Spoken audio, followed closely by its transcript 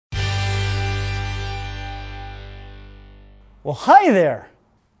Well, hi there.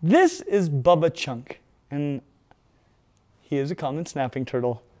 This is Bubba Chunk, and he is a common snapping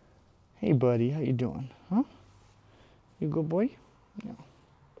turtle. Hey, buddy, how you doing? Huh? You good boy? Yeah.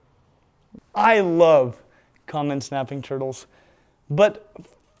 I love common snapping turtles, but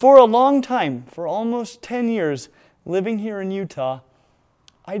for a long time, for almost 10 years, living here in Utah,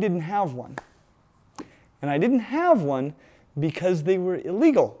 I didn't have one. And I didn't have one because they were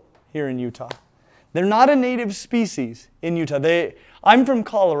illegal here in Utah. They're not a native species in Utah. I'm from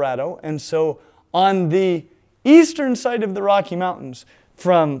Colorado, and so on the eastern side of the Rocky Mountains,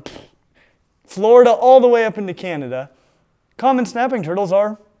 from Florida all the way up into Canada, common snapping turtles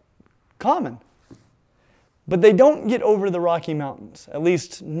are common. But they don't get over the Rocky Mountains, at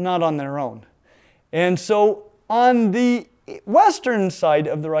least not on their own. And so on the western side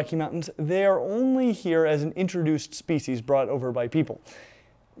of the Rocky Mountains, they are only here as an introduced species brought over by people.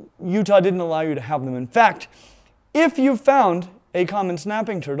 Utah didn't allow you to have them. In fact, if you found a common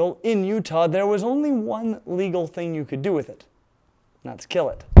snapping turtle in Utah, there was only one legal thing you could do with it, and that's kill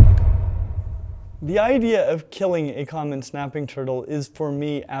it. The idea of killing a common snapping turtle is, for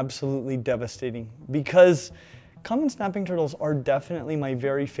me, absolutely devastating because common snapping turtles are definitely my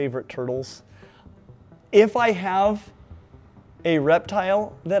very favorite turtles. If I have a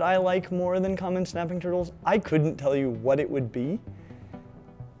reptile that I like more than common snapping turtles, I couldn't tell you what it would be.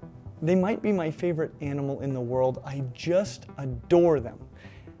 They might be my favorite animal in the world. I just adore them.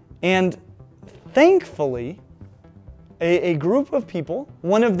 And thankfully, a group of people,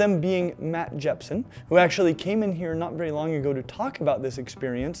 one of them being Matt Jepson, who actually came in here not very long ago to talk about this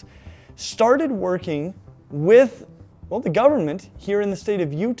experience, started working with, well, the government here in the state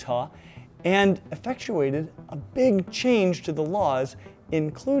of Utah and effectuated a big change to the laws,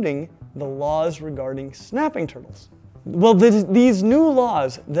 including the laws regarding snapping turtles. Well, these new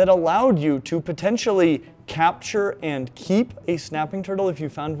laws that allowed you to potentially capture and keep a snapping turtle if you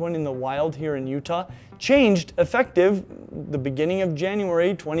found one in the wild here in Utah changed effective the beginning of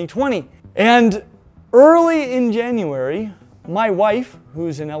January 2020. And early in January, my wife,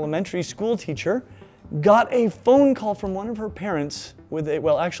 who's an elementary school teacher, got a phone call from one of her parents with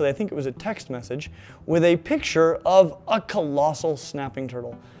well, actually, I think it was a text message, with a picture of a colossal snapping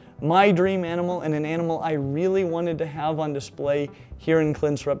turtle. My dream animal, and an animal I really wanted to have on display here in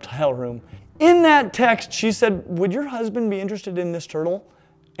Clint's reptile room. In that text, she said, "Would your husband be interested in this turtle?"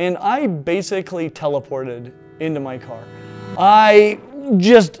 And I basically teleported into my car. I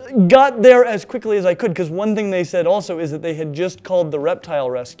just got there as quickly as I could, because one thing they said also is that they had just called the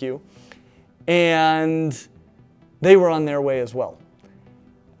reptile rescue, and they were on their way as well.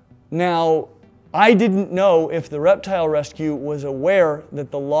 Now, I didn't know if the reptile rescue was aware that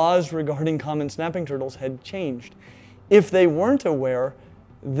the laws regarding common snapping turtles had changed. If they weren't aware,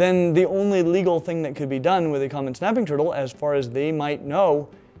 then the only legal thing that could be done with a common snapping turtle, as far as they might know,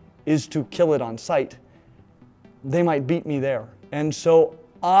 is to kill it on sight. They might beat me there. And so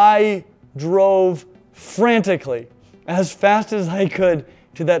I drove frantically, as fast as I could,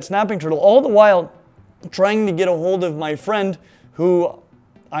 to that snapping turtle, all the while trying to get a hold of my friend who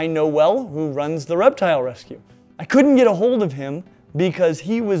I know well, who runs the reptile rescue. I couldn't get a hold of him because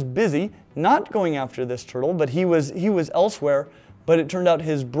he was busy, not going after this turtle, but he was elsewhere. But it turned out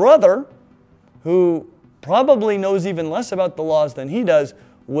his brother, who probably knows even less about the laws than he does,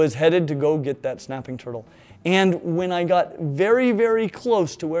 was headed to go get that snapping turtle. And when I got very, very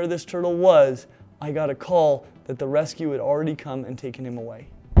close to where this turtle was, I got a call that the rescue had already come and taken him away.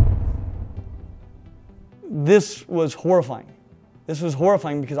 This was horrifying. This was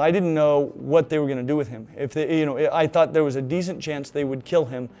horrifying because I didn't know what they were going to do with him. If they, I thought there was a decent chance they would kill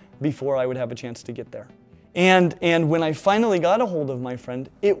him before I would have a chance to get there. And when I finally got a hold of my friend,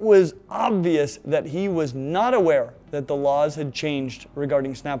 it was obvious that he was not aware that the laws had changed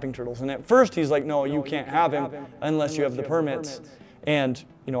regarding snapping turtles. And at first he's like, "No, you can't have him unless you have the permits." And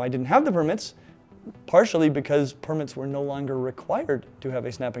I didn't have the permits, partially because permits were no longer required to have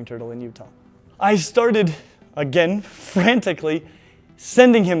a snapping turtle in Utah. I started, again, frantically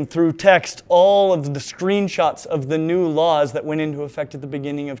sending him through text all of the screenshots of the new laws that went into effect at the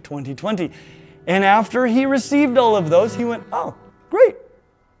beginning of 2020. And after he received all of those, he went, "Oh, great,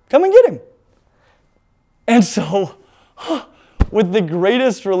 come and get him." And so, with the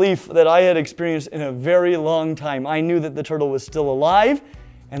greatest relief that I had experienced in a very long time, I knew that the turtle was still alive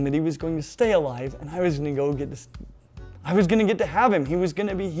and that he was going to stay alive, and I was going to get to have him. He was going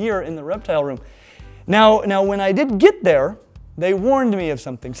to be here in the reptile room. Now, when I did get there, they warned me of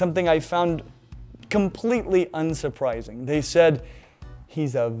something I found completely unsurprising. They said,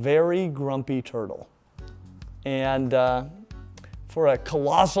 "He's a very grumpy turtle." And For a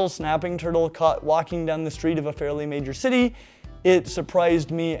colossal snapping turtle caught walking down the street of a fairly major city, it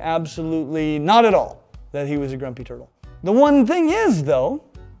surprised me absolutely not at all that he was a grumpy turtle. The one thing is though,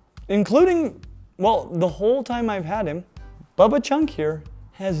 including, well, the whole time I've had him, Bubba Chunk here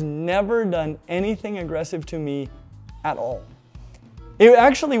has never done anything aggressive to me at all. It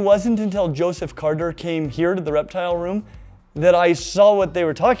actually wasn't until Joseph Carter came here to the reptile room that I saw what they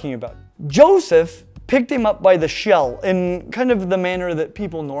were talking about. Joseph picked him up by the shell in kind of the manner that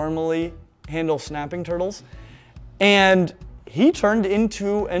people normally handle snapping turtles, and he turned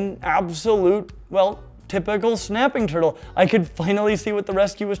into an absolute, well, typical snapping turtle. I could finally see what the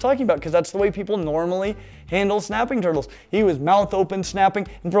rescue was talking about because that's the way people normally handle snapping turtles. He was mouth open snapping,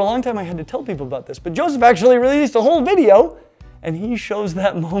 and for a long time I had to tell people about this, but Joseph actually released a whole video and he shows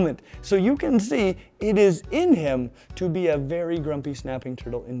that moment. So you can see it is in him to be a very grumpy snapping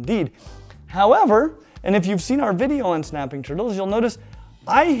turtle indeed. However, and if you've seen our video on snapping turtles, you'll notice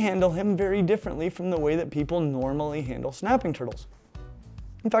I handle him very differently from the way that people normally handle snapping turtles.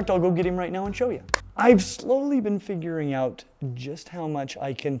 In fact, I'll go get him right now and show you. I've slowly been figuring out just how much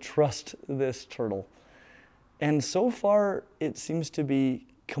I can trust this turtle. And so far, it seems to be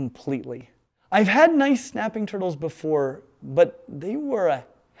completely. I've had nice snapping turtles before, but they were a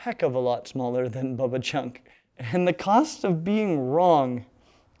heck of a lot smaller than Bubba Chunk. And the cost of being wrong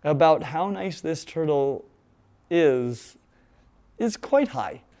about how nice this turtle is quite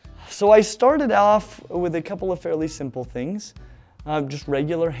high. So I started off with a couple of fairly simple things, just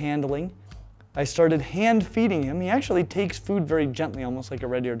regular handling. I started hand feeding him. He actually takes food very gently, almost like a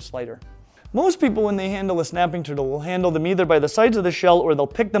red-eared slider. Most people, when they handle a snapping turtle, will handle them either by the sides of the shell or they'll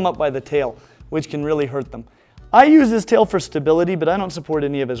pick them up by the tail, which can really hurt them. I use his tail for stability, but I don't support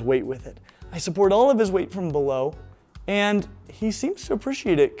any of his weight with it. I support all of his weight from below, and he seems to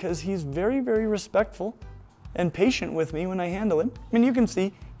appreciate it because he's very, very respectful and patient with me when I handle him. I mean, you can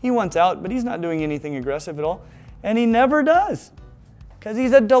see he wants out, but he's not doing anything aggressive at all, and he never does because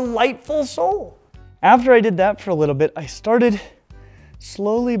he's a delightful soul. After I did that for a little bit, I started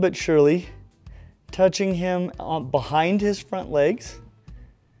slowly but surely touching him behind his front legs,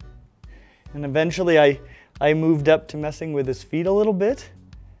 and eventually I moved up to messing with his feet a little bit,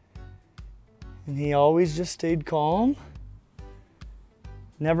 and he always just stayed calm.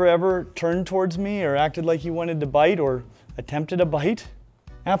 Never ever turned towards me or acted like he wanted to bite or attempted a bite.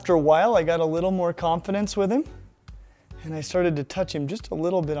 After a while, I got a little more confidence with him, and I started to touch him just a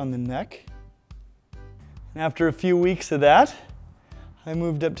little bit on the neck. And after a few weeks of that, I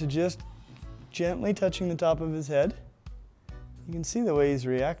moved up to just gently touching the top of his head. You can see the way he's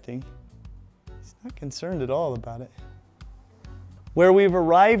reacting. He's not concerned at all about it. Where we've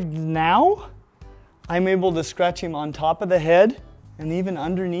arrived now, I'm able to scratch him on top of the head and even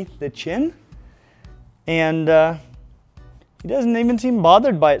underneath the chin. And he doesn't even seem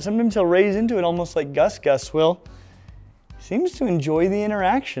bothered by it. Sometimes he'll raise into it almost like Gus will. He seems to enjoy the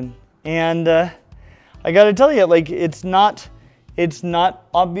interaction. And I gotta tell you, like, it's not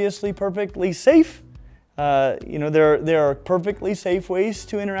obviously perfectly safe. You know, there are perfectly safe ways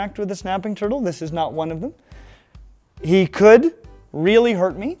to interact with a snapping turtle. This is not one of them. He could really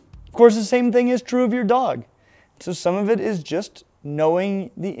hurt me. Of course, the same thing is true of your dog. So some of it is just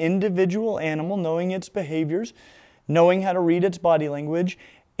knowing the individual animal, knowing its behaviors, knowing how to read its body language,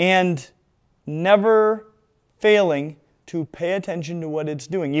 and never failing to pay attention to what it's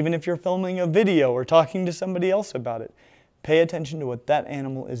doing. Even if you're filming a video or talking to somebody else about it, pay attention to what that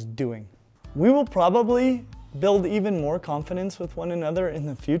animal is doing. We will probably build even more confidence with one another in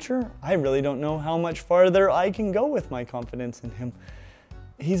the future. I really don't know how much farther I can go with my confidence in him.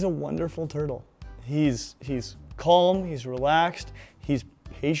 He's a wonderful turtle. He's calm, he's relaxed, he's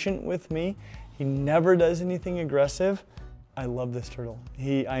patient with me. He never does anything aggressive. I love this turtle.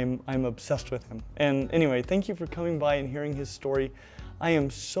 I'm obsessed with him. And anyway, thank you for coming by and hearing his story. I am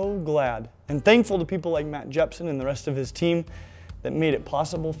so glad and thankful to people like Matt Jepson and the rest of his team that made it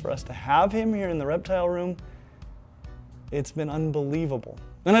possible for us to have him here in the reptile room. It's been unbelievable.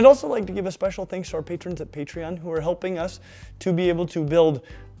 And I'd also like to give a special thanks to our patrons at Patreon who are helping us to be able to build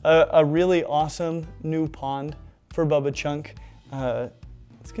a really awesome new pond for Bubba Chunk.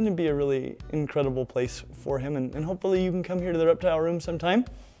 It's going to be a really incredible place for him, and hopefully you can come here to the reptile room sometime,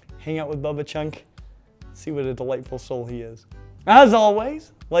 hang out with Bubba Chunk, see what a delightful soul he is. As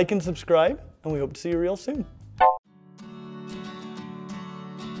always, like and subscribe, and we hope to see you real soon.